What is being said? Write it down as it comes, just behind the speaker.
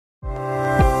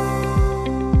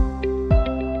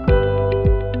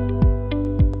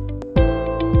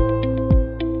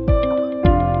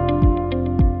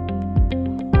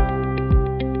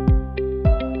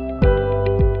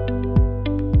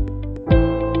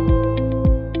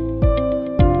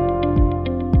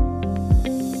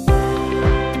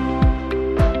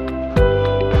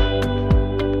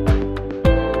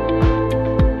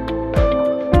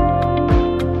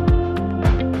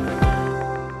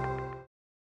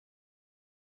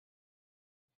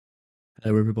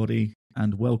Hello, everybody,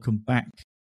 and welcome back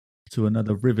to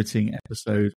another riveting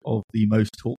episode of the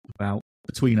most talked about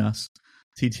between us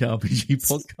TTRPG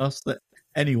podcast that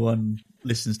anyone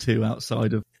listens to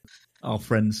outside of our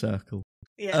friend circle.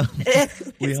 Yeah.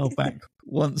 We are back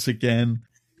once again.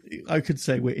 I could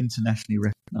say we're internationally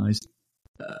recognised.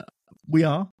 We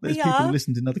are. There's people who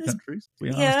listen in other countries. We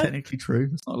are. Yeah. It's technically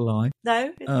true. It's not a lie.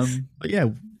 No. But yeah,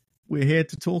 we're here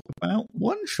to talk about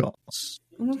one-shots.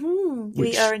 Mm-hmm.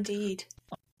 We are indeed.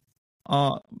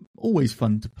 Are always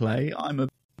fun to play. I'm a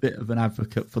bit of an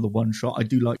advocate for the one-shot. I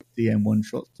do like DM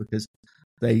one-shots because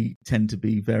they tend to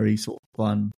be very sort of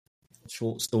fun,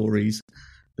 short stories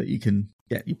that you can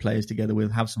get your players together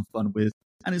with, have some fun with.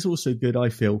 And it's also good, I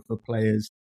feel, for players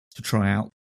to try out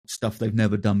stuff they've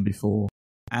never done before.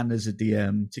 And as a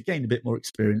DM, to gain a bit more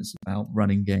experience about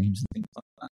running games and things like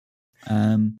that.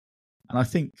 And I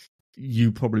think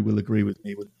you probably will agree with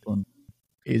me with one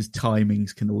is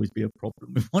timings can always be a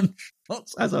problem with one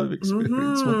shots, as I've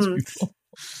experienced once before.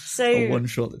 So a one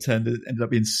shot that ended up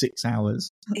being 6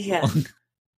 hours. Yeah.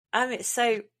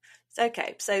 So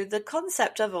the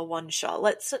concept of a one shot,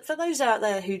 for those out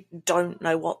there who don't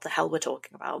know what the hell we're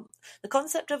talking about, the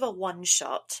concept of a one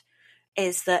shot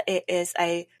is that it is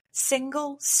a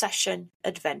single session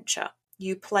adventure.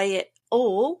 You play it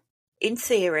all, in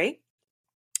theory,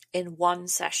 in one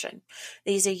session.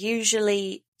 These are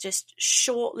usually just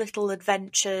short little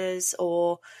adventures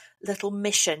or little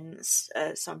missions.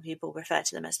 Some people refer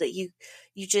to them as that. You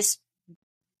just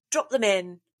drop them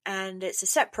in and it's a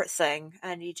separate thing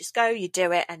and you just go, you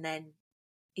do it, and then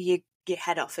you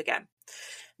head off again.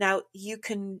 Now, you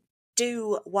can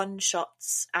do one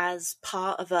shots as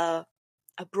part of a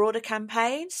broader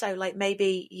campaign. So like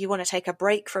maybe you want to take a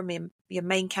break from your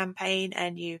main campaign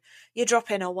and you drop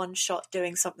in a one shot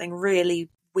doing something really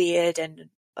weird and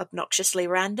obnoxiously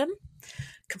random,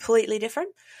 completely different.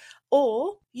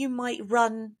 Or you might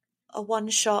run a one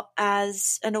shot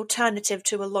as an alternative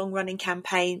to a long running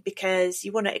campaign because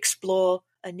you want to explore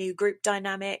a new group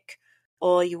dynamic,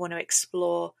 or you want to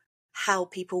explore how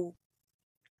people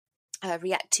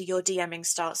react to your DMing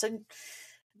style. So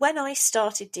when I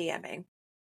started DMing,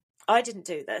 I didn't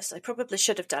do this. I probably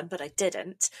should have done, but I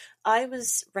didn't. I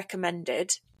was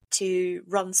recommended to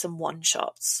run some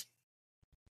one-shots.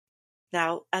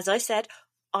 Now, as I said,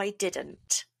 I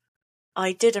didn't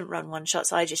run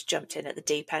one-shots. I just jumped in at the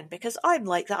deep end because I'm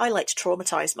like that. I like to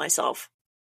traumatize myself.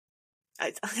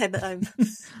 I'm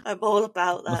all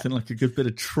about that. Nothing like a good bit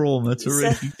of trauma to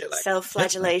really get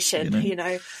self-flagellation,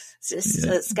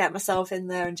 just get myself in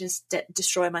there and just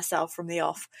destroy myself from the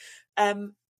off.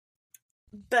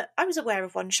 But I was aware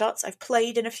of one-shots. I've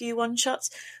played in a few one-shots.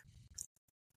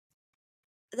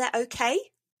 They're okay.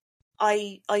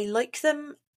 I like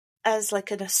them as like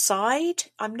an aside.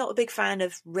 I'm not a big fan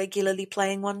of regularly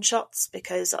playing one-shots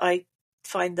because I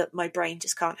find that my brain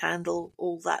just can't handle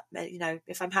all that.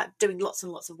 If I'm doing lots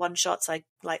and lots of one-shots, I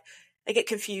get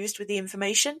confused with the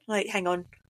information. Like, hang on,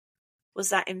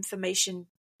 was that information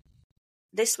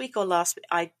this week or last week?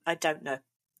 I don't know.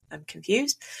 I'm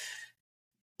confused.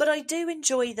 But I do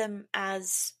enjoy them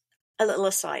as a little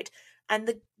aside.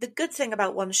 And the good thing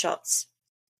about one-shots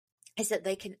is that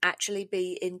they can actually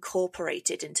be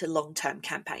incorporated into long-term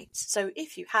campaigns. So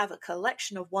if you have a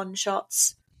collection of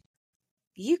one-shots,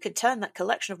 you can turn that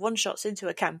collection of one-shots into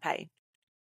a campaign.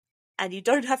 And you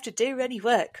don't have to do any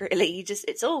work, really.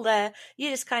 It's all there.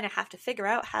 You just kind of have to figure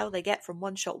out how they get from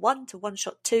one-shot 1 to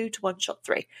one-shot 2 to one-shot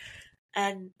 3.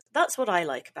 And that's what I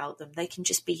like about them. They can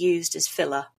just be used as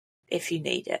filler if you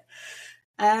need it.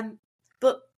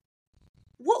 But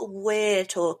what we're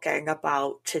talking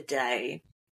about today,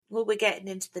 what we're getting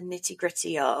into the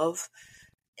nitty-gritty of,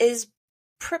 is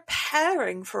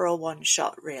preparing for a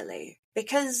one-shot, really.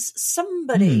 Because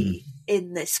somebody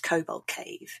in this Kobold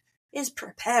Cave is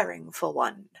preparing for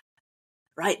one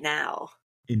right now.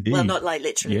 Indeed. Well, not like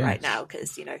literally right now,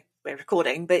 because, we're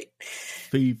recording, but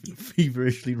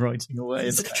feverishly writing away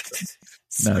in the background.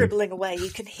 Scribbling away.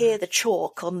 You can hear the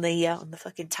chalk on the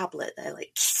fucking tablet there,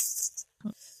 like.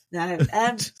 No,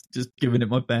 just giving it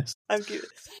my best. I've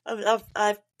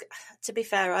to be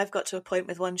fair, I've got to a point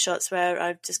with one shots where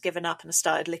I've just given up and I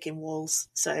started licking walls.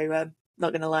 So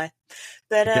not going to lie,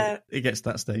 but it gets to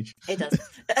that stage. It does.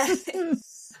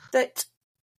 But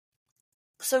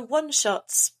so one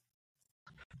shots.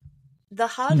 The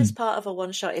hardest part of a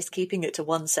one shot is keeping it to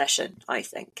one session, I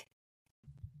think.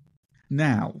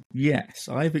 Now, yes,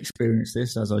 I've experienced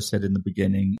this. As I said in the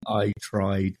beginning, I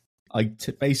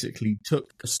basically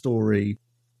took a story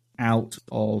out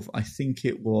of, I think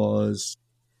it was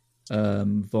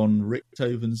von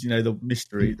Richthofen's, the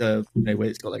mystery, where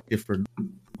it's got like different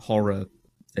horror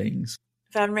things.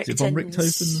 Van Is it Von Richten's...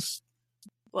 Richthofen's?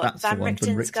 What, That's Van the one.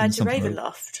 Von Richten's Guide to something like-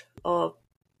 Ravenloft? Or...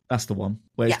 That's the one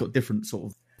where it's got different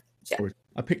sort of stories.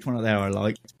 I picked one out there I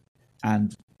liked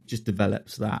and just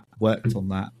developed that, worked on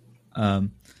that.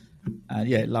 And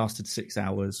yeah, it lasted 6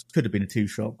 hours. Could have been a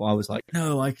 2-shot, but I was like,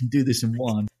 no, I can do this in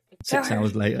one. 6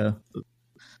 hours later,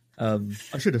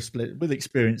 I should have split. With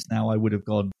experience now, I would have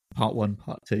gone part 1,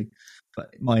 part 2.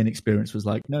 But my inexperience was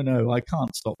like, no, I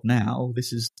can't stop now.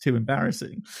 This is too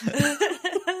embarrassing.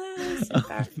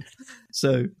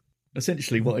 So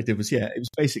essentially what I did was, it was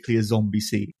basically a zombie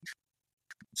siege.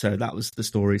 So that was the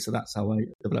story. So that's how I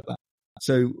developed that.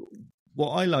 So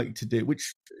what I like to do,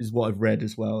 which is what I've read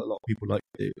as well, a lot of people like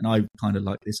to do, and I kind of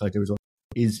like this idea as well,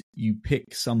 is you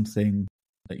pick something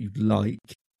that you like.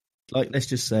 Like, let's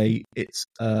just say it's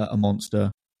a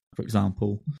monster, for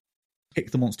example.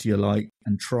 Pick the monster you like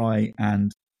and try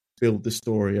and build the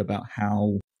story about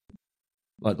how,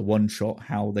 like the one shot,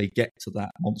 how they get to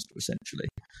that monster, essentially.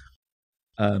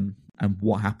 And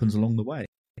what happens along the way.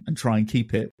 And try and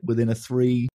keep it within a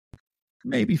 3,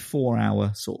 maybe 4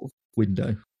 hour sort of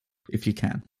window, if you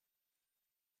can.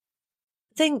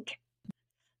 I think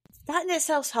that in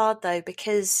itself's hard, though,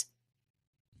 because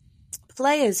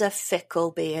players are fickle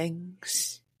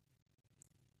beings.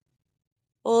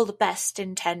 All the best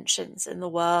intentions in the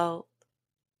world.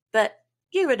 But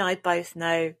you and I both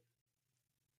know,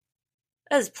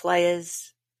 as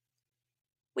players,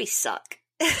 we suck.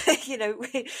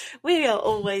 We are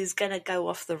always going to go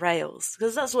off the rails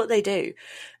because that's what they do.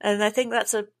 And I think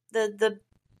that's the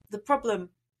problem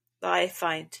that I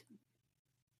find,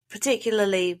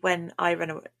 particularly when I've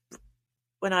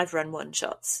run one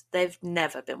shots. They've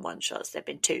never been one shots. They've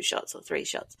been 2 shots or 3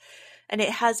 shots. And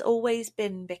it has always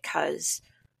been because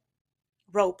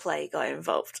roleplay got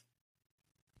involved.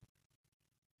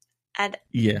 And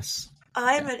yes,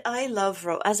 I love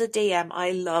as a DM,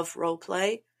 I love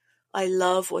roleplay. I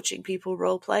love watching people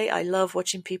roleplay. I love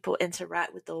watching people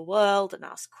interact with the world and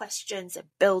ask questions and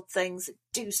build things and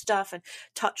do stuff and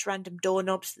touch random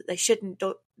doorknobs that they shouldn't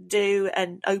do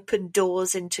and open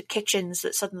doors into kitchens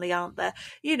that suddenly aren't there.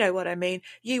 You know what I mean?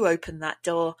 You opened that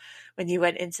door when you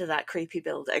went into that creepy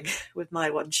building with my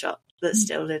one shot that's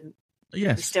still in.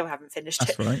 Yes. We still haven't finished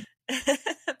it. That's right.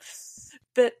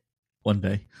 But one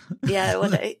day. Yeah,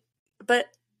 one day. But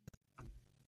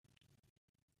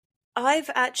I've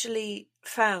actually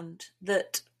found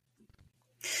that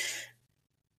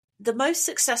the most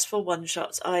successful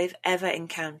one-shots I've ever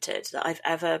encountered, that I've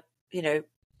ever,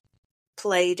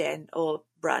 played in or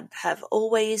run, have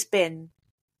always been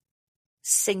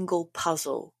single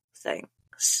puzzle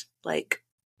things. Like,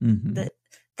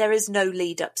 there is no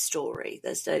lead-up story.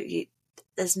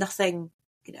 There's nothing,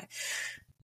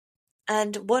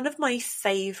 And one of my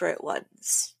favourite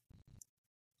ones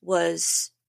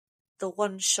was the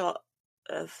one shot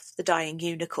of the Dying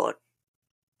Unicorn.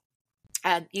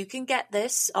 And you can get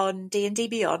this on D&D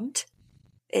Beyond.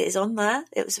 It is on there.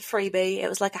 It was a freebie. It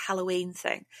was like a Halloween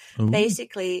thing. Ooh.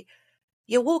 Basically,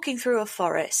 you're walking through a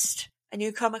forest and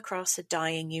you come across a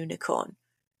dying unicorn.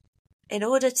 In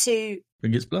order to...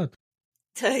 Drink its blood.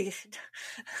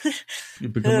 You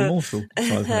become immortal.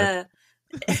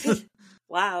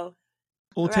 Wow.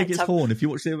 Or take its horn. If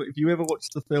you ever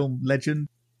watched the film Legend,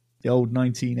 the old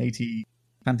 1980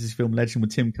 fantasy film Legend, where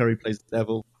Tim Curry plays the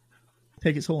devil,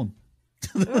 take its horn.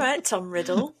 All right, Tom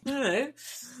Riddle. There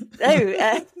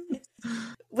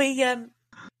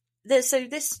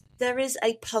is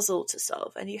a puzzle to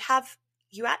solve, and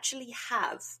you actually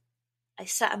have a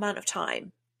set amount of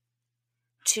time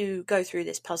to go through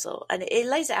this puzzle, and it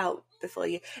lays it out before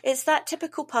you. It's that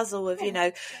typical puzzle of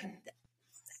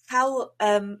how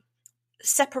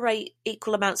separate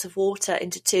equal amounts of water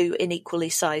into 2 unequally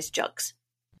sized jugs.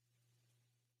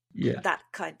 Yeah, that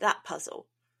puzzle.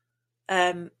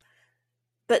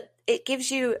 But it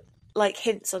gives you like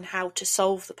hints on how to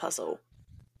solve the puzzle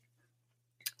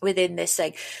within this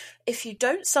thing. If you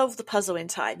don't solve the puzzle in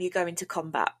time, you go into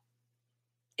combat.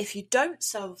 If you don't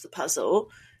solve the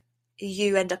puzzle,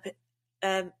 you end up.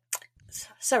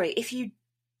 If you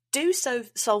do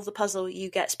solve the puzzle, you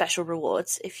get special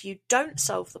rewards. If you don't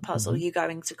solve the puzzle, you go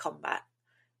into combat.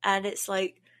 And it's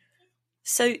like,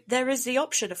 so there is the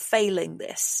option of failing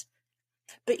this,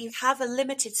 but you have a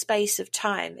limited space of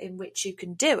time in which you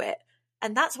can do it.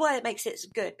 And that's why it makes it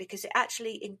good, because it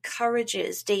actually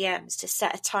encourages DMs to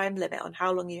set a time limit on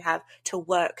how long you have to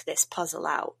work this puzzle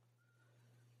out.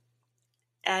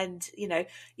 And,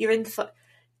 you're in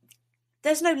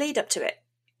there's no lead up to it.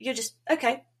 You're just,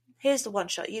 okay, here's the one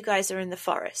shot. You guys are in the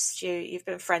forest. You've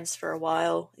been friends for a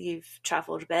while. You've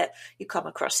travelled a bit. You come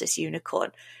across this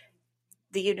unicorn.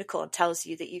 The unicorn tells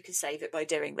you that you can save it by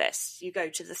doing this. You go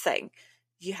to the thing.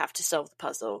 you have to solve the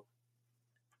puzzle.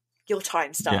 Your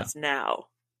time starts now.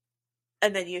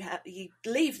 And then you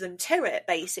leave them to it,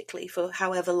 basically, for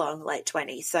however long, like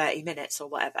 20, 30 minutes or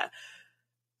whatever.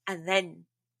 And then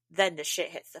the shit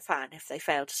hits the fan if they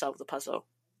fail to solve the puzzle.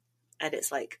 And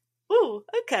it's like, oh,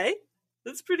 okay,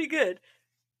 that's pretty good.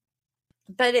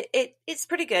 But it's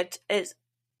pretty good. It's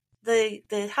the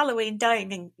Halloween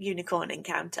Dying Unicorn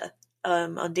encounter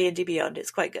on D&D Beyond. It's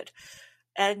quite good.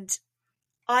 And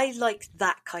I like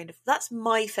that kind of... That's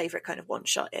my favourite kind of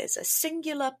one-shot, is a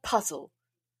singular puzzle.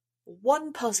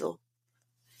 One puzzle.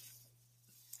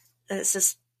 And it's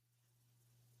just...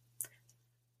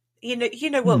 You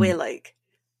know what we're like.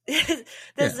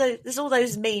 There's all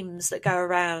those memes that go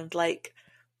around, like,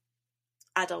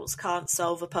 adults can't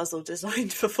solve a puzzle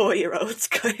designed for 4-year-olds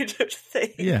kind of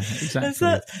thing. Yeah,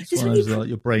 exactly. It's one of those like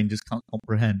your brain just can't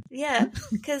comprehend. Yeah,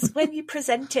 because when you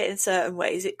present it in certain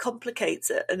ways, it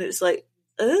complicates it, and it's like,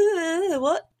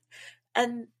 what?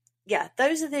 And yeah,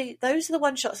 those are the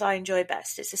one shots I enjoy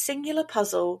best. It's a singular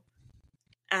puzzle,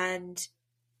 and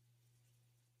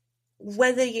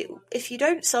if you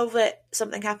don't solve it,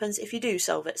 something happens. If you do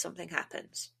solve it, something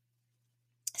happens.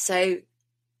 So,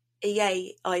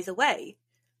 yay either way,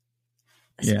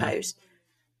 I suppose.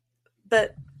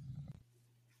 But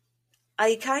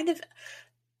I kind of...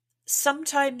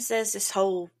 Sometimes there's this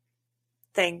whole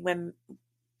thing when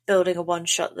building a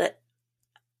one-shot that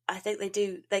I think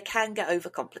they can get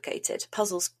overcomplicated.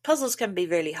 Puzzles can be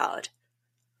really hard.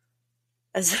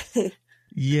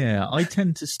 Yeah, I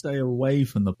tend to stay away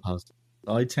from the puzzle.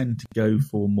 I tend to go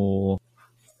for more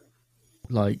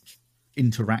like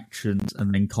interactions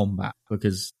and then combat,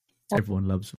 because everyone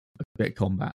loves a bit of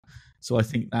combat. So I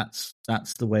think that's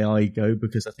the way I go,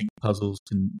 because I think puzzles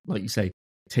can, like you say,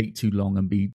 take too long and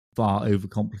be far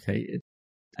overcomplicated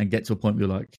and get to a point where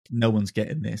you're like, no one's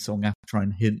getting this, so I'm going to have to try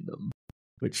and hint them,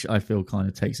 which I feel kind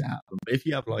of takes it out of them. But if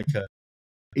you have like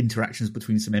interactions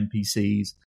between some NPCs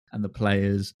and the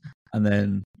players, and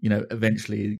then,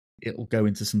 eventually it'll go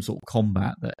into some sort of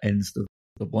combat that ends the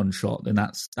one shot, then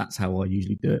that's how I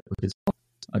usually do it, because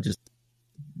I just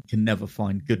can never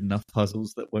find good enough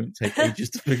puzzles that won't take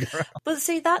ages to figure out. But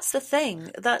see, that's the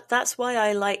thing. That's why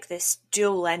I like this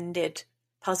dual-ended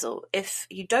puzzle. If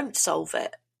you don't solve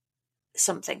it,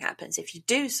 something happens. If you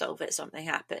do solve it, something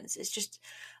happens. It's just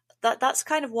that's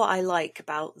kind of what I like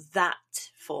about that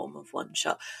form of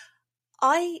one-shot.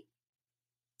 I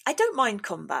don't mind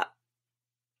combat.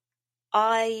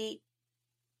 But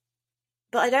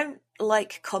I don't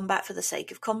like combat for the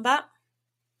sake of combat.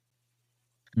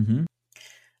 Mm-hmm.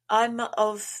 I'm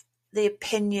of the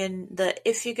opinion that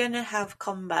if you're going to have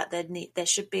combat, there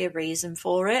should be a reason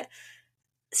for it.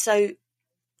 So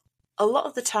a lot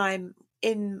of the time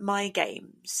in my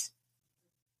games,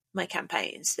 my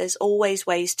campaigns, there's always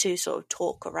ways to sort of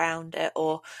talk around it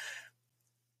or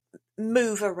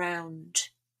move around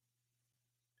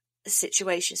the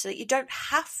situation so that you don't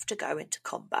have to go into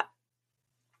combat.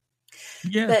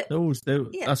 Yeah, that's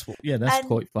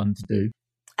quite fun to do.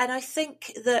 And I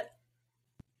think that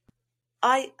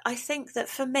I think that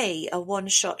for me, a one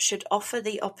shot should offer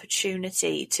the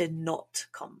opportunity to not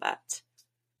combat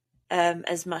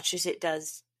as much as it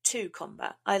does to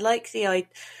combat. I like the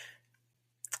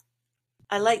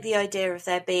idea of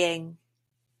there being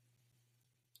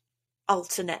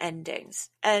alternate endings,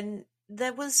 and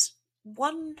there was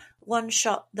one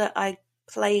shot that I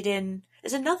played in.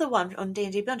 There's another one on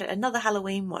D&D Beyond, another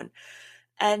Halloween one,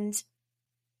 and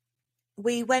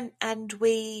we went and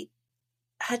we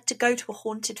had to go to a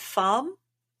haunted farm.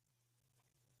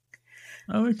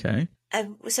 Oh, okay.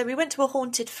 And so we went to a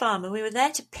haunted farm, and we were there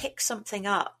to pick something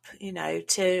up,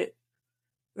 to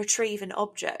retrieve an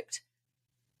object.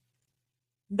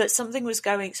 But something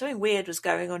weird was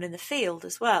going on in the field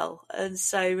as well. And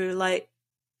so we were like,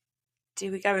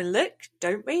 do we go and look?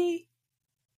 Don't we?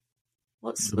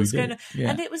 What's going on? Yeah.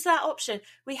 And it was that option.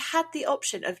 We had the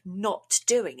option of not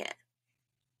doing it.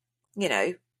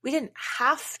 We didn't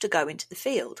have to go into the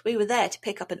field. We were there to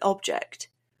pick up an object.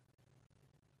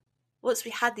 Once we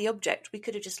had the object, we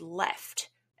could have just left.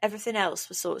 Everything else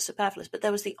was sort of superfluous. But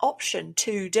there was the option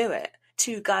to do it,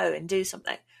 to go and do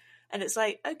something. And it's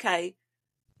like, okay,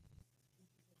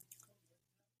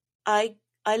 I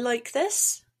like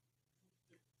this.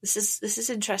 This is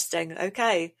interesting.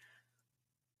 Okay.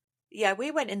 Yeah,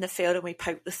 we went in the field and we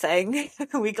poked the thing.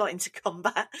 We got into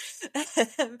combat.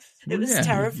 It was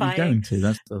terrifying. You're going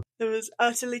to. It was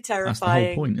utterly terrifying. That's the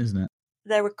whole point, isn't it?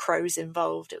 There were crows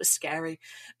involved. It was scary.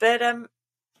 But, there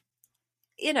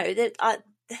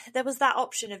was that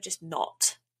option of just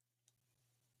not.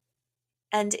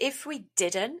 And if we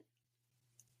didn't,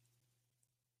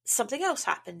 something else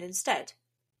happened instead.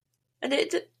 and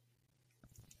it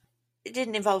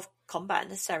didn't involve combat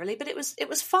necessarily, but it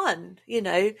was fun.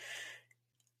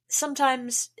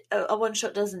 Sometimes a one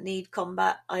shot doesn't need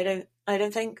combat. I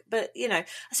don't think, but I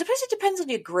suppose it depends on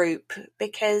your group,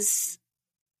 because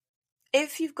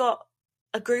if you've got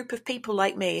a group of people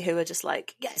like me who are just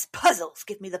like, yes, puzzles,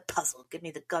 give me the puzzle, give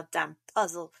me the goddamn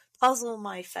puzzle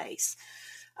my face,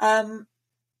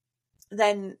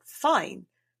 then fine.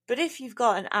 But if you've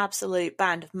got an absolute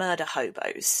band of murder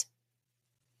hobos,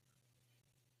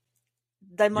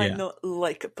 they might not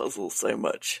like a puzzle so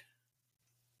much.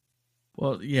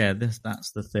 Well, yeah,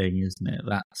 that's the thing, isn't it?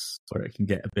 That's where it can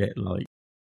get a bit like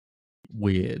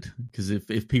weird, because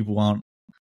if people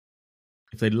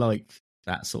if they like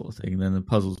that sort of thing, then the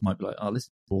puzzles might be like, oh, this is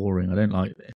boring, I don't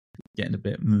like this, getting a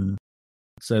bit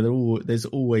so there's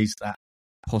always that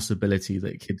possibility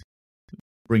that it could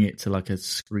bring it to like a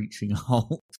screeching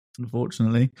halt,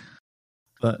 unfortunately.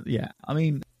 But yeah, I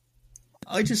mean,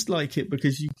 I just like it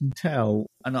because you can tell,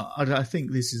 and I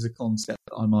think this is a concept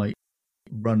that I might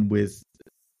run with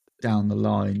down the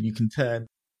line. You can turn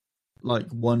like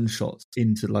one shots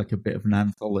into like a bit of an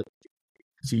anthology,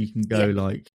 so you can go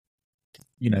like,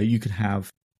 you could have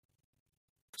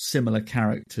similar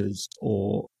characters,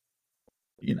 or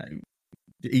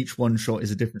each one shot is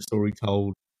a different story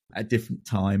told at a different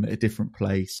time, at a different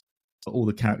place, but all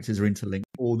the characters are interlinked,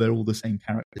 or they're all the same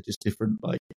character, just different.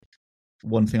 Like,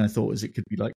 one thing I thought is it could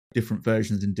be like different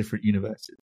versions in different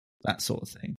universes, that sort of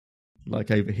thing.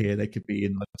 Like over here, they could be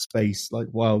in like space, like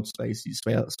wild space,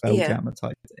 Spelljammer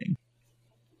type thing.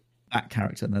 That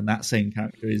character, and then that same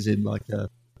character is in like a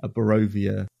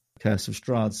Barovia Curse of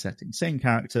Strahd setting. Same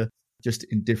character, just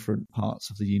in different parts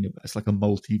of the universe, like a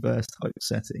multiverse type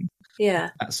setting.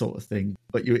 Yeah, that sort of thing.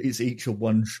 But it's each a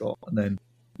one shot, and then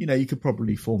you could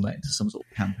probably form that into some sort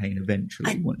of campaign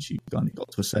eventually once you've kind of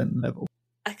got to a certain level.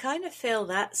 I kind of feel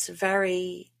that's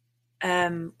very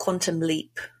Quantum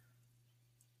Leap.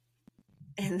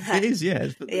 In that, it is, yeah.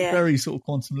 It's very sort of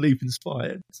Quantum Leap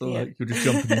inspired. So like you're just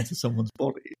jumping into someone's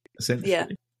body, essentially.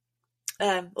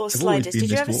 Yeah. Or Sliders.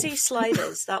 Did you ever see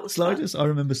Sliders? That was Sliders. Fun. I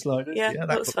remember Sliders. Yeah,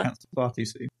 that was got cancelled far too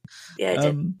soon. Yeah, it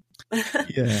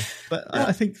did. Yeah, but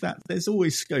I think that there's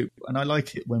always scope, and I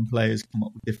like it when players come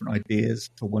up with different ideas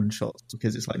for one shots,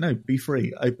 because it's like, no, be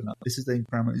free, open up. This is the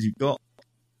parameters you've got.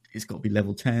 It's got to be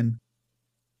level 10.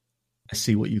 Let's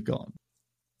see what you've got.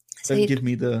 So don't give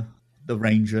me the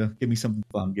ranger. Give me something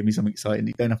fun. Give me something exciting.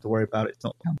 You don't have to worry about it. It's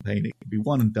not campaign. It can be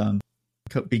one and done.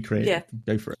 Be creative. Yeah.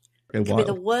 Go for it. Go wild. It could be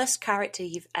the worst character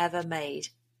you've ever made,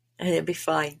 and it'd be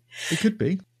fine. It could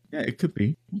be. Yeah, it could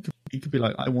be. You could be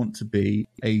like, I want to be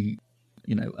a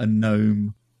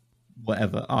gnome,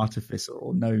 whatever, artificer,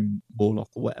 or gnome warlock,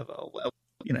 or whatever.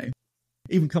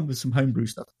 Even come with some homebrew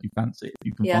stuff if you fancy it.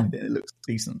 You can find it. It looks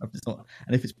decent. If it's not,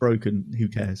 and if it's broken, who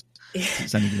cares?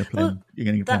 It's only going to play. You're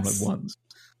going to play like once.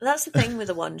 That's the thing with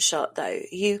a one shot, though.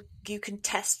 You can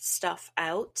test stuff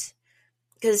out,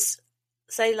 because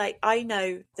say, like, I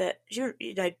know that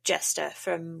Jester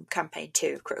from campaign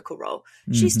 2 of Critical Role.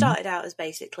 Mm-hmm. She started out as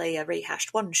basically a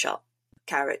rehashed one shot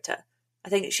character. I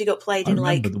think she got played in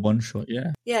like the one shot.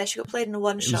 Yeah, she got played in a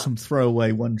one shot. Some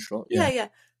throwaway one shot. Yeah.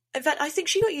 In fact, I think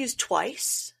she got used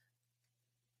twice,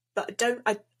 but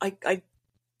I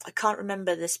can't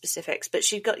remember the specifics. But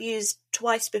she got used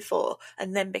twice before,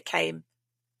 and then became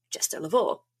Jester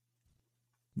Lavore.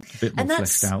 A bit more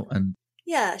fleshed out, and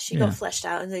she got fleshed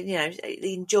out, and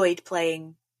they enjoyed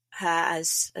playing her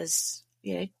as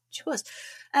she was,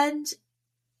 and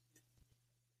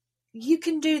you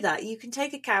can do that. You can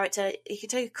take a character, you can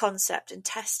take a concept, and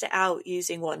test it out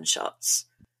using one shots.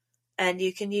 And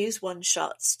you can use one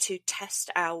shots to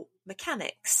test out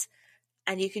mechanics,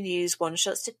 and you can use one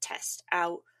shots to test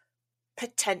out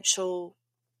potential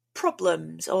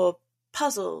problems or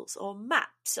puzzles or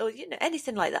maps or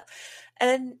anything like that.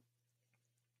 And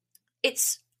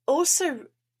it's also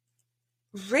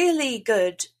really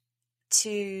good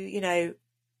to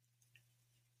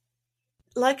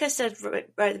like I said right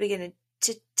at the beginning,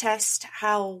 to test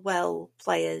how well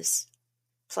players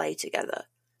play together.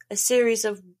 A series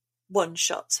of one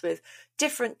shots with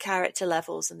different character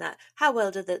levels, and that how well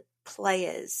do the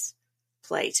players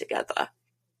play together,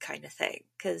 kind of thing.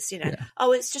 Because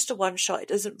it's just a one shot. It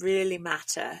doesn't really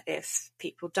matter if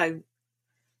people don't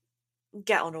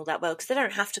get on all that well, because they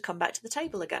don't have to come back to the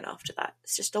table again after that.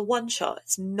 It's just a one shot.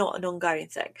 It's not an ongoing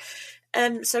thing.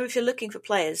 So if you're looking for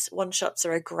players, one shots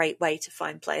are a great way to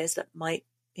find players that might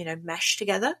mesh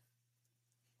together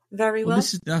very well.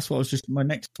 That's what I was just my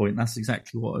next point. That's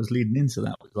exactly what I was leading into.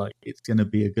 That was like, it's going to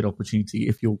be a good opportunity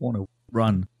if you want to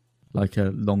run like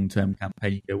a long-term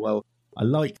campaign. You go, well, I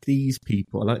like these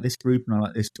people, I like this group, and I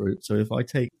like this group. So if I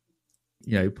take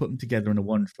put them together in a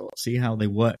one shot, see how they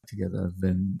work together,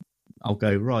 then I'll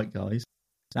go, right, guys,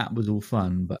 that was all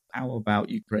fun, but how about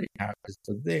you create characters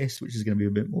for this, which is going to be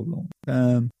a bit more long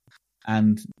term?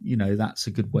 And, that's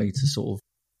a good way to sort of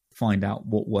find out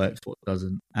what works, what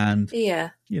doesn't. And,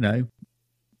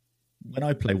 when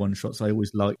I play one shots, I always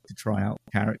like to try out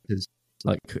characters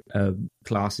like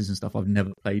classes and stuff I've never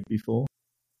played before.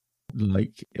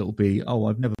 Like it'll be,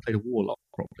 I've never played a warlock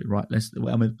properly, right? This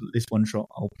one shot,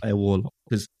 I'll play a warlock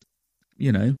because,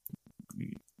 I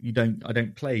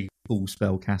don't play full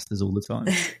spellcasters all the time.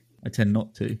 I tend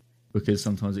not to because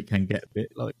sometimes it can get a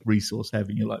bit like resource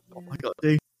heavy. And you're like, I got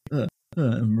to do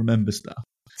and remember stuff.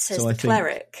 So I think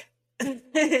cleric.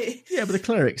 Yeah, but the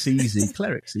cleric's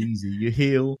easy. You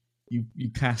heal. You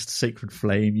cast Sacred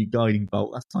Flame, you Guiding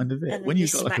Bolt, that's kind of it. And when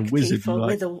you've got like a wizard, you're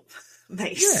like, with a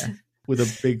mace. Yeah, with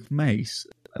a big mace,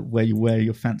 where you wear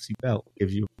your fancy belt,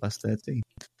 gives you a plus 13.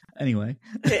 Anyway.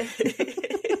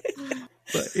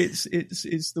 But it's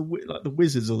the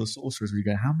wizards or the sorcerers where you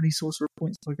go, how many sorcerer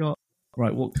points have I got?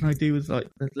 Right, what can I do with like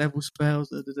the level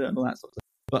spells and all that sort of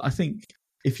stuff? But I think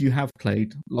if you have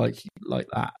played like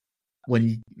that, when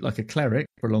you like a cleric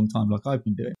for a long time, like I've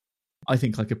been doing, I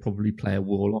think I could probably play a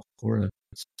warlock or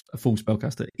a full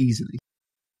spellcaster easily.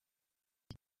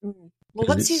 Well,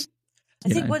 once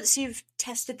you've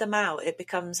tested them out, it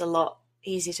becomes a lot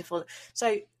easier to follow.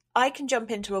 So I can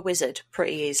jump into a wizard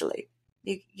pretty easily.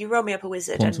 You roll me up a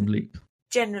wizard, Quantum Leap.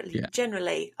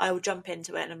 Generally, I will jump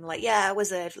into it, and I'm like, yeah,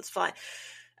 wizard, that's fine.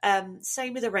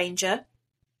 Same with a ranger.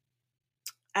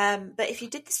 But if you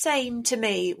did the same to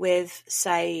me with,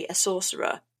 say, a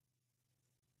sorcerer,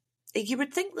 you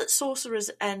would think that sorcerers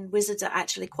and wizards are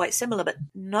actually quite similar, but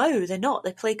no, they're not.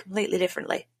 They play completely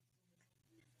differently.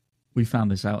 We found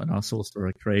this out in our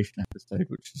Sorcerer Creation episode,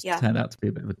 which turned out to be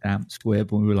a bit of a damp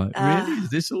squib, and we were like, really? Is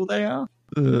this all they are?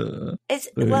 I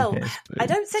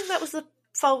don't think that was the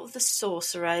fault of the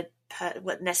sorcerer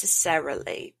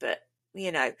necessarily, but,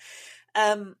 Brr.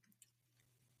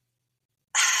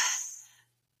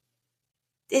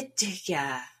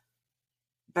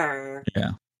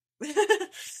 Yeah.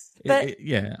 But I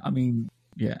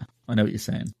know what you're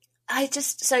saying.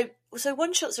 So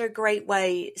one shots are a great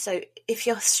way. So if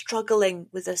you're struggling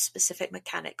with a specific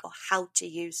mechanic or how to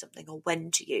use something or when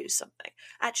to use something,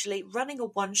 actually running a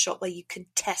one shot where you can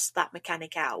test that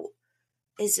mechanic out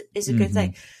is a good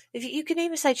thing. If you can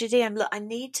even say to your DM, look, I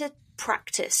need to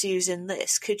practice using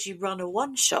this. Could you run a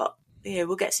one shot?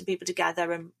 We'll get some people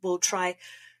together and we'll try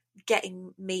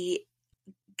getting the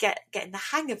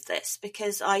hang of this,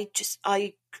 because I just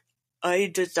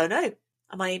don't know.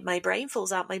 My brain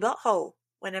falls out my butthole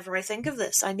whenever I think of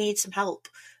this. I need some help,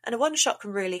 and a one shot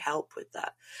can really help with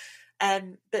that.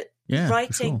 But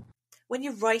writing, when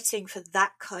you're writing for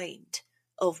that kind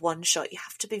of one shot, you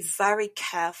have to be very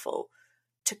careful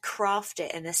to craft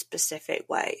it in a specific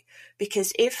way,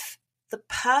 because if the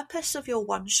purpose of your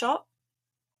one shot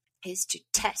is to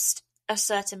test a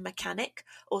certain mechanic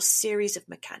or series of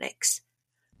mechanics,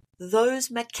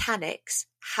 those mechanics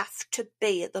have to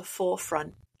be at the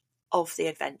forefront of the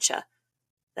adventure.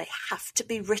 They have to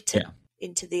be written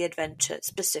into the adventure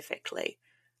specifically.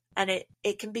 And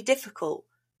it can be difficult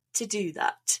to do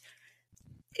that.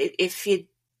 If you're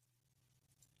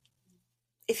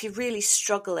really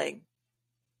struggling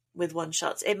with one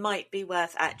shots, it might be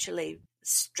worth actually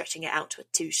stretching it out to a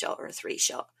 2-shot or a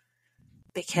 3-shot.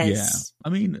 Because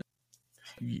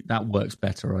that works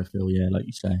better, I feel, like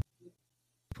you say.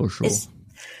 For sure.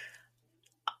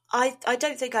 I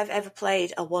don't think I've ever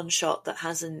played a one shot that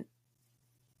hasn't,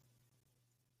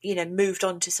 moved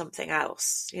on to something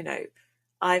else.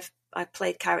 I've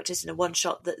played characters in a one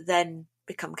shot that then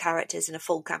become characters in a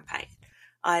full campaign.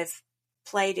 I've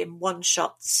played in one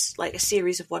shots, like a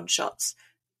series of one shots,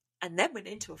 and then went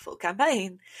into a full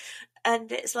campaign. And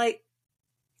it's like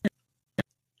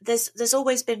there's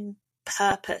always been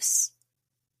purpose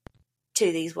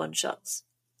to these one shots.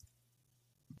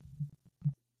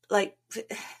 Like,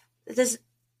 if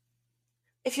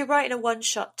you're writing a one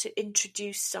shot to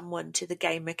introduce someone to the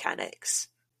game mechanics,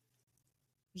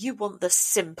 you want the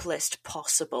simplest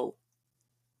possible.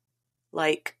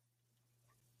 Like,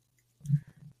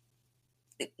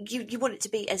 you want it to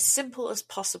be as simple as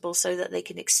possible so that they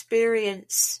can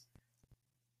experience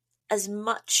as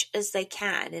much as they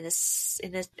can in a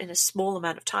small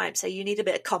amount of time. So you need a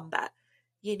bit of combat,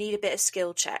 you need a bit of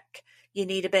skill check, you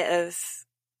need a bit of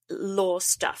lore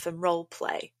stuff and role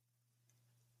play.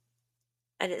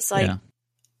 And it's like,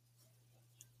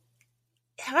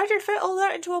 how do you fit all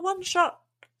that into a one shot?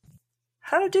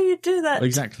 How do you do that?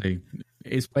 Exactly.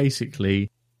 It's basically,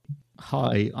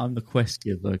 hi, I'm the quest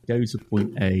giver. Go to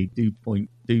point A, do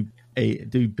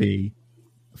B,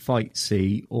 fight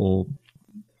C or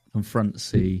confront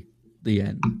C, the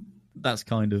end. That's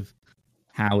kind of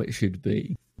how it should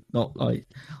be. Not like,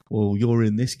 well, you're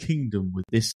in this kingdom with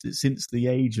this since the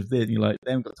age of this. And you're like,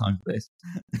 they haven't got time for this.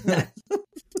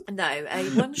 No, a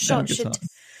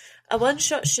one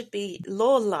shot should be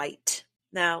lore light.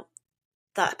 Now,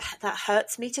 that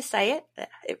hurts me to say it.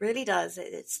 It really does.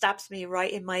 It stabs me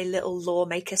right in my little lore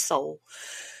maker soul.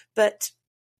 But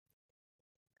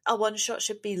a one shot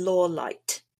should be lore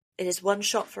light. It is one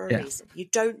shot for a reason. You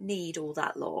don't need all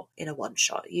that lore in a one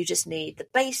shot. You just need the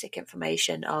basic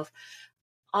information of,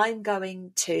 I'm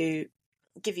going to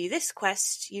give you this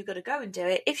quest. You've got to go and do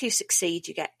it. If you succeed,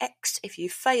 you get X. If you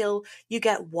fail, you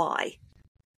get Y.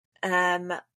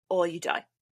 Or you die.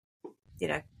 You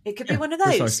know, it could be one of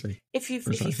those. Precisely. If you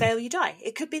fail, you die.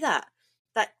 It could be that.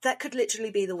 That could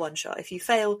literally be the one shot. If you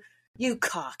fail, you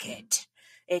cark it.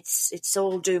 It's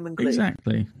all doom and gloom.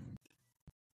 Exactly.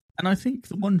 And I think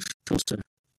the one shot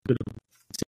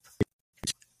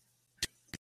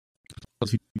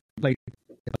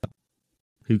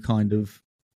who kind of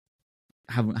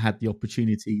haven't had the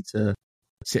opportunity to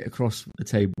sit across the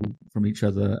table from each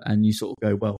other, and you sort of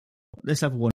go, well, let's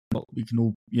have a one shot. We can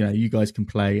all, you guys can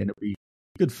play and it'll be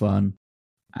good fun,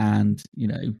 and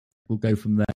we'll go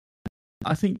from there.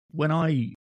 I think when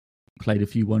I played a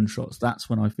few one shots, that's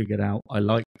when I figured out I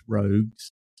liked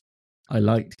rogues, I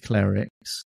liked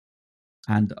clerics,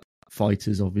 and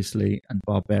fighters, obviously, and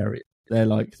barbarians. They're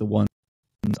like the ones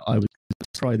I would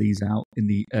try these out in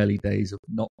the early days of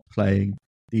not playing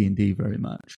D&D very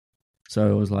much. So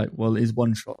I was like, well, it's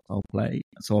one shot I'll play,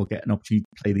 so I'll get an opportunity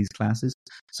to play these classes.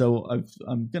 So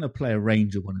I'm going to play a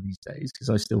ranger one of these days because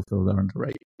I still feel they're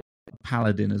underrated. A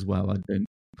paladin as well, I don't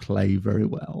play very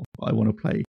well. I want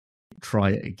to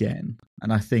try it again.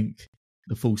 And I think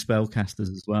the full spellcasters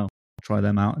as well, try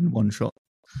them out in one shot.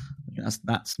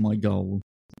 That's my goal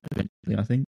eventually, I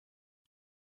think.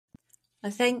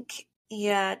 I'm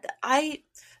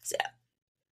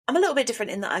a little bit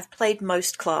different in that I've played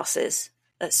most classes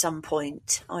at some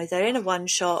point, either in a one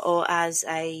shot or as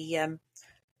in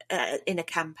a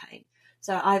campaign.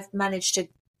 So I've managed to,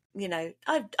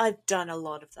 I've done a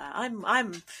lot of that. I'm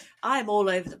all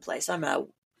over the place. I've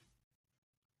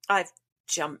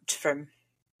jumped from,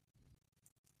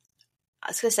 I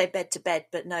was going to say bed to bed,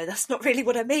 but no, that's not really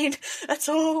what I mean at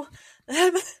all.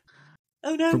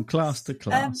 Oh no! From class to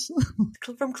class.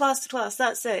 From class to class.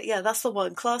 That's it. Yeah, that's the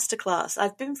one. Class to class.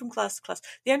 I've been from class to class.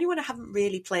 The only one I haven't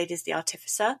really played is the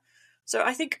Artificer. So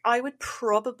I think I would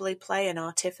probably play an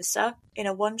Artificer in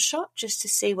a one shot just to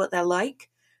see what they're like,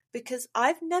 because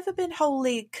I've never been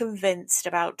wholly convinced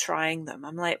about trying them.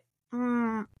 I'm like,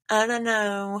 I don't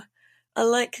know. I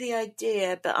like the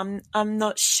idea, but I'm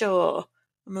not sure.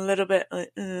 I'm a little bit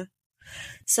like,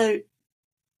 So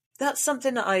that's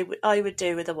something that I would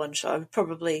do with a one shot. I would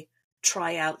probably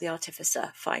try out the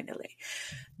Artificer finally.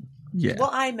 Yeah. What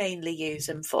I mainly use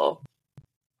them for,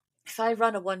 if I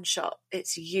run a one shot,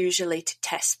 it's usually to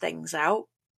test things out.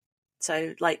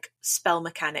 So like spell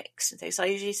mechanics and things. So I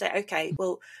usually say, okay,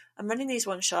 well, I'm running these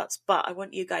one shots, but I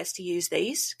want you guys to use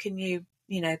these. Can you,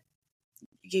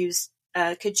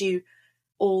 could you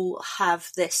all have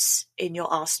this in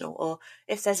your arsenal? Or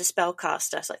if there's a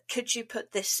spellcaster, it's like, could you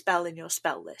put this spell in your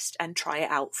spell list and try it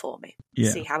out for me?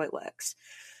 Yeah. See how it works.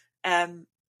 Or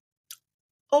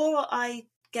I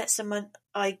get someone,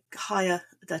 I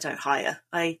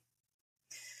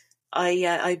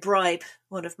bribe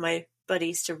one of my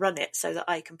buddies to run it so that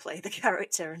I can play the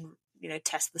character and,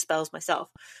 test the spells myself.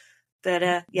 But,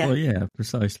 yeah. Well, yeah,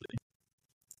 precisely.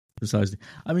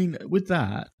 I mean, with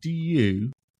that, do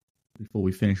you, before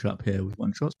we finish up here with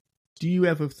one shots, do you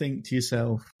ever think to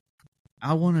yourself,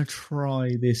 I want to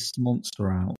try this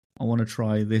monster out, I want to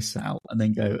try this out, and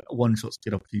then go, one shot's a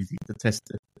good opportunity to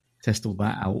test all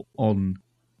that out on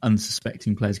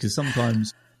unsuspecting players? Because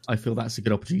sometimes I feel that's a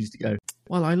good opportunity to go,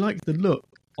 well, I like the look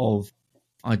of,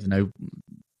 I don't know,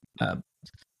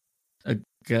 a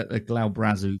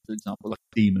Glaubrazu, for example, like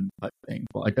a demon type thing,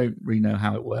 but I don't really know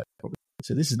how it works probably.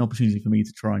 So this is an opportunity for me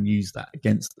to try and use that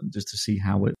against them just to see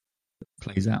how it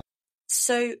plays out.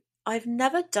 So I've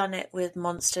never done it with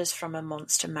monsters from a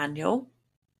monster manual.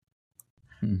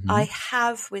 Mm-hmm. I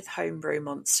have with homebrew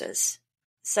monsters.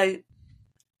 So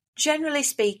generally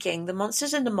speaking, the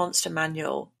monsters in the monster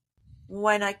manual,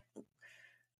 when I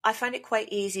find it quite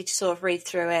easy to sort of read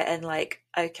through it and like,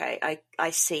 okay,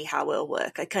 I see how it'll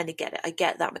work. I kind of get it. I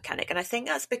get that mechanic. And I think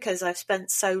that's because I've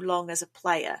spent so long as a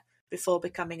player before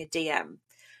becoming a DM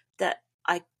that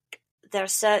there are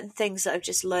certain things that I've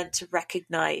just learned to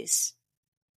recognize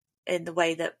in the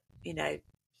way that,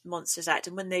 monsters act.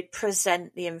 And when they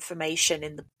present the information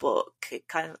in the book,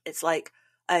 it's like,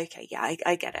 okay, yeah,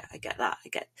 I get it. I get that.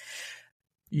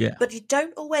 Yeah. But you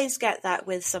don't always get that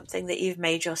with something that you've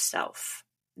made yourself.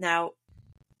 Now,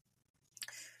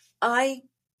 I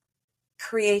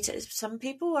created. Some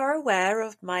people are aware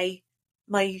of my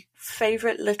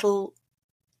favourite little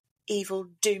evil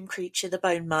doom creature, the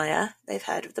Bone Mire. They've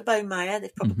heard of the Bone Mire.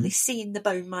 They've probably seen the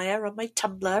Bone Mire on my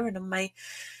Tumblr and on my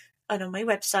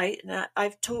website. And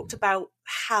I've talked about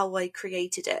how I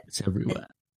created it. It's everywhere.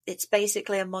 It's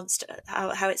basically a monster.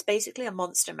 How it's basically a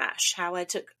monster mash. How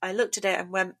I looked at it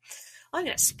and went, I'm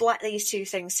going to splat these two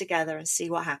things together and see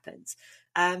what happens.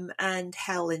 And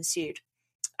hell ensued.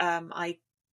 I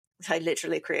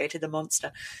literally created the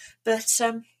monster, but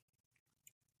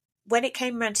when it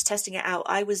came around to testing it out,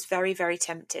 I was very, very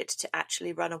tempted to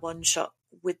actually run a one shot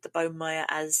with the Bone Mire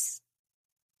as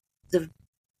the,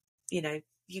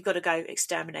 you've got to go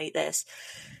exterminate this.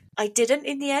 I didn't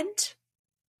in the end,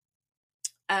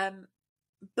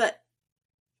 but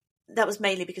that was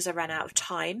mainly because I ran out of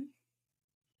time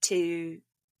to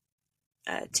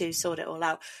sort it all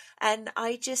out, and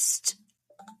I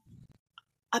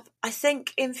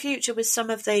think in future with some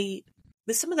of the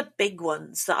big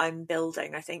ones that I'm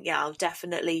building, I think, yeah, I'll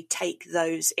definitely take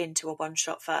those into a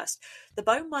one-shot first. The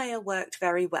Bone Mire worked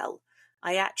very well.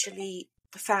 I actually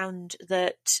found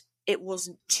that it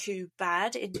wasn't too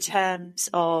bad in terms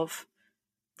of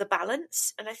the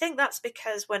balance. And I think that's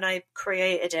because when I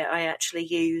created it, I actually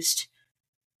used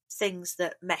things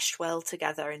that meshed well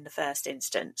together in the first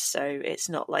instance. So it's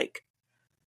not like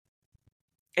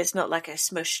I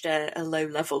smushed a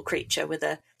low-level creature with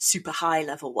a super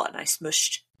high-level one. I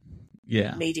smushed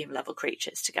medium-level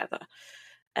creatures together.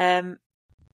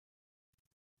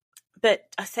 But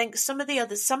I think some of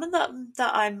them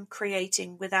that I'm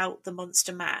creating without the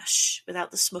monster mash,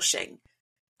 without the smushing,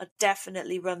 I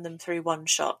definitely run them through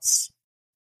one-shots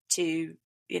to,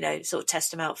 sort of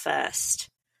test them out first.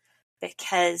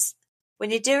 Because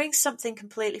when you're doing something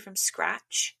completely from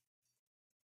scratch,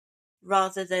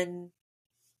 rather than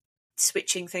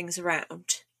switching things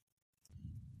around,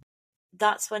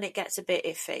 that's when it gets a bit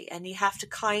iffy, and you have to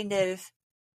kind of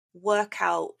work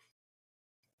out,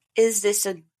 is this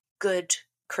a good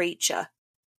creature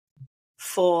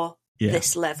for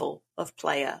this level of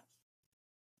player?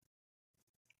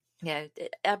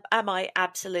 Am I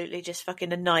absolutely just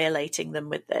fucking annihilating them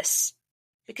with this?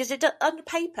 Because on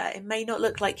paper it may not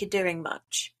look like you're doing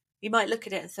much. You might look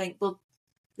at it and think, well,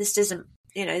 this isn't,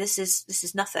 this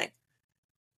is nothing.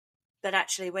 But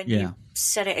actually, when you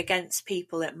set it against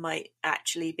people, it might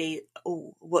actually be,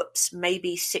 oh, whoops,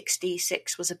 maybe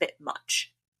 66 was a bit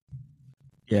much.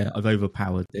 Yeah, I've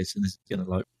overpowered this, and this is going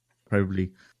to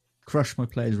probably crush my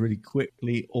players really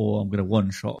quickly, or I'm going to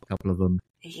one-shot a couple of them.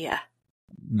 Yeah.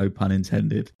 No pun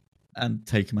intended, and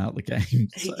take them out the game.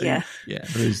 So, yeah,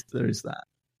 there is that.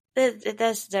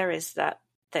 There is that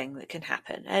thing that can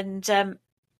happen, and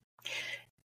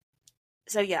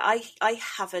so yeah, I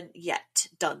haven't yet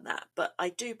done that, but I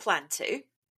do plan to.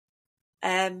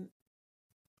 I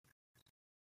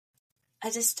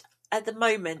just at the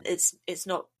moment it's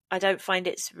not. I don't find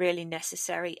it's really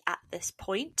necessary at this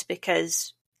point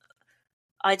because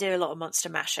I do a lot of monster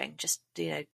mashing, just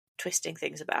twisting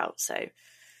things about. So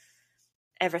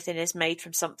everything is made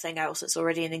from something else that's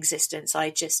already in existence.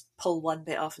 I just pull one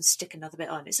bit off and stick another bit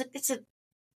on. It's a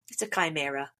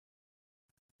chimera.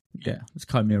 Yeah, it's a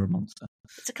chimera monster.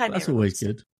 It's a chimera. That's always monster.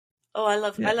 good. Oh, I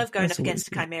love going up against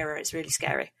a chimera. It's really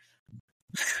scary.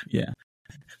 Yeah.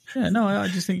 No, I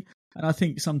just think, and I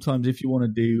think sometimes if you want to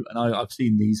do, and I've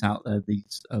seen these out there,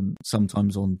 these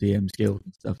sometimes on DM's Guild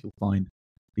and stuff, you'll find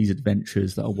these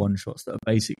adventures that are one shots that are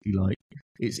basically like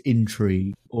it's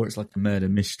intrigue or it's like a murder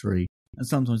mystery, and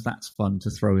sometimes that's fun to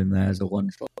throw in there as a one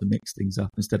shot to mix things up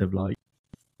instead of like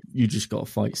you just got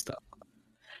to fight stuff.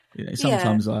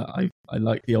 Sometimes I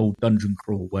like the old dungeon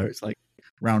crawl where it's like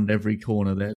round every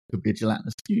corner there could be a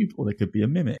gelatinous cube, or there could be a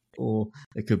mimic, or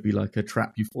there could be like a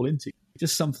trap you fall into.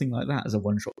 Just something like that as a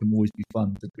one shot can always be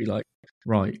fun to be like,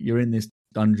 right, you're in this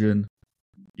dungeon,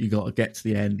 you got to get to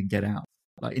the end and get out,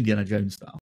 like Indiana Jones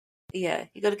style. Yeah,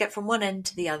 you got to get from one end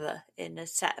to the other in a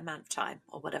set amount of time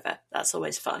or whatever. That's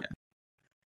always fun.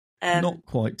 Yeah. Not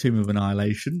quite Tomb of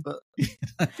Annihilation, but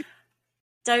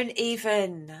don't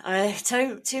even.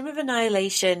 Tomb of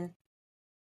Annihilation.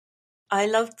 I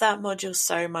loved that module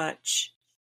so much,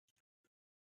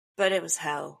 but it was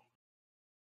hell.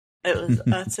 It was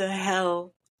utter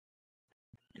hell.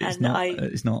 It's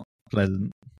not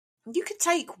pleasant. You could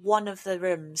take one of the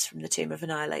rooms from the Tomb of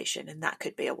Annihilation, and that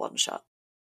could be a one shot.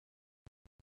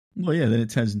 Well, yeah, then it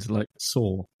turns into like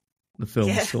Saw. the film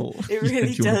Yeah, sort. it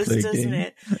really does, doesn't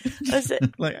it?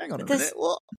 Like, hang on a minute,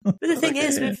 what? But the thing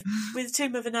is, with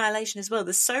Tomb of Annihilation as well,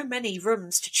 there's so many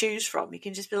rooms to choose from. You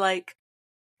can just be like,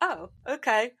 oh,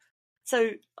 okay.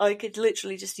 So I could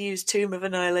literally just use Tomb of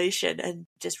Annihilation and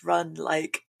just run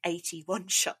like 80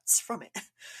 one-shots from it.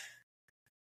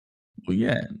 Well,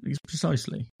 yeah,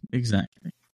 precisely.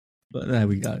 Exactly. But there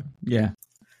we go. Yeah.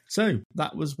 So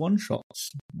that was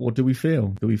one-shots. What do we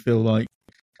feel? Do we feel like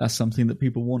that's something that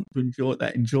people want to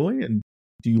enjoy? And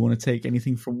do you want to take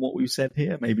anything from what we've said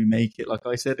here? Maybe make it, like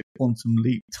I said, a Quantum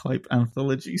Leap type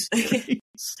anthology series?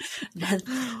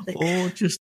 Or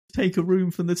just take a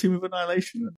room from the Tomb of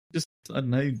Annihilation and just, I don't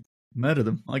know, murder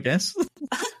them, I guess.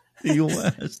 Do your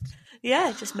worst.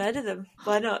 Yeah, just murder them.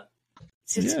 Why not?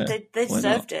 Yeah, they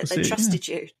deserved it. They trusted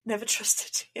you. Never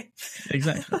trusted you.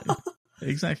 Exactly.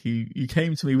 Exactly. You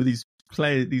came to me with these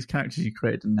characters you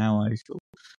created, and now I shall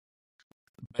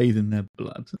bathe in their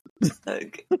blood.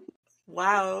 Okay.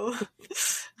 Wow.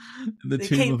 The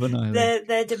Tomb of Annihilation.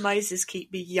 Their demises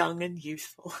keep me young and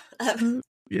youthful.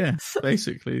 Yeah,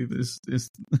 basically, this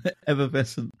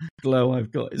effervescent glow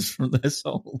I've got is from their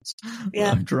souls.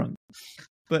 Yeah, I'm drunk,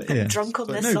 but yeah, drunk on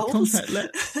their souls.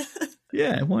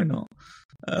 Yeah, why not?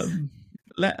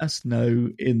 Let us know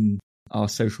in our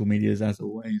social medias, as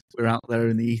always. We're out there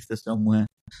in the ether somewhere.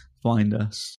 Find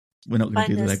us. We're not going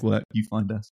to do the legwork. You find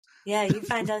us. Yeah, you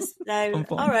find us. No,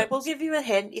 all right, we'll give you a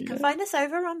hint. You can find us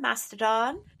over on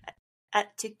Mastodon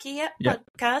at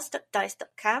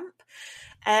tukiyapodcast.dice.camp.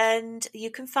 And you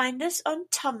can find us on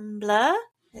Tumblr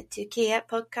at Tukia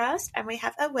Podcast, and we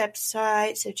have a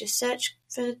website, so just search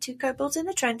for Two Kobolds in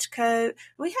a Trench Coat.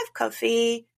 We have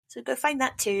coffee, so go find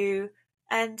that too.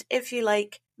 And if you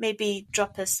like, maybe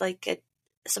drop us like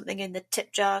something in the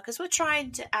tip jar, because we're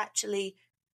trying to actually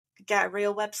get a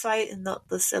real website and not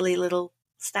the silly little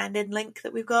stand-in link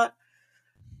that we've got.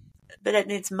 But it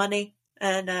needs money,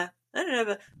 and I don't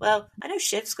know, but I know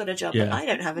Shiv's got a job, but I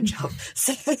don't have a job.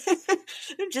 So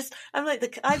I'm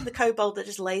the kobold that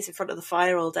just lays in front of the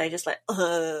fire all day, just like,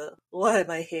 why am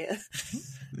I here?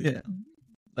 Yeah,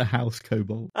 the house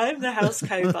kobold. I'm the house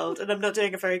kobold, and I'm not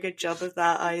doing a very good job of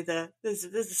that either. There's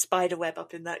a spider web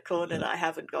up in that corner that I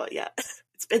haven't got yet.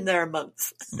 It's been there a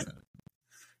month.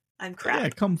 I'm crap. Yeah,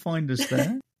 come find us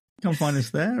there. Come find us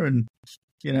there, and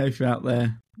if you're out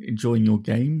there enjoying your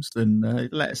games, then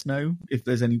let us know if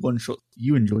there's any one-shots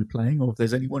you enjoy playing, or if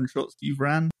there's any one-shots you've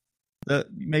ran that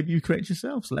maybe you create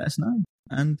yourselves. Let us know,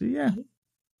 and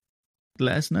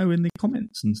let us know in the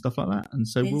comments and stuff like that. And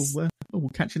so we'll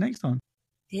catch you next time.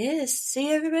 Yes,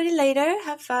 see everybody later.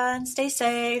 Have fun, stay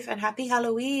safe, and happy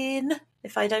Halloween.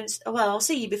 If I don't, I'll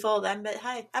see you before then. But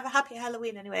hey, have a happy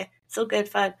Halloween anyway. It's all good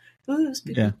fun. Ooh,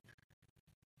 spooky. Yeah.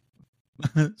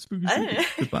 Spooky.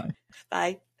 Goodbye.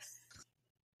 Bye.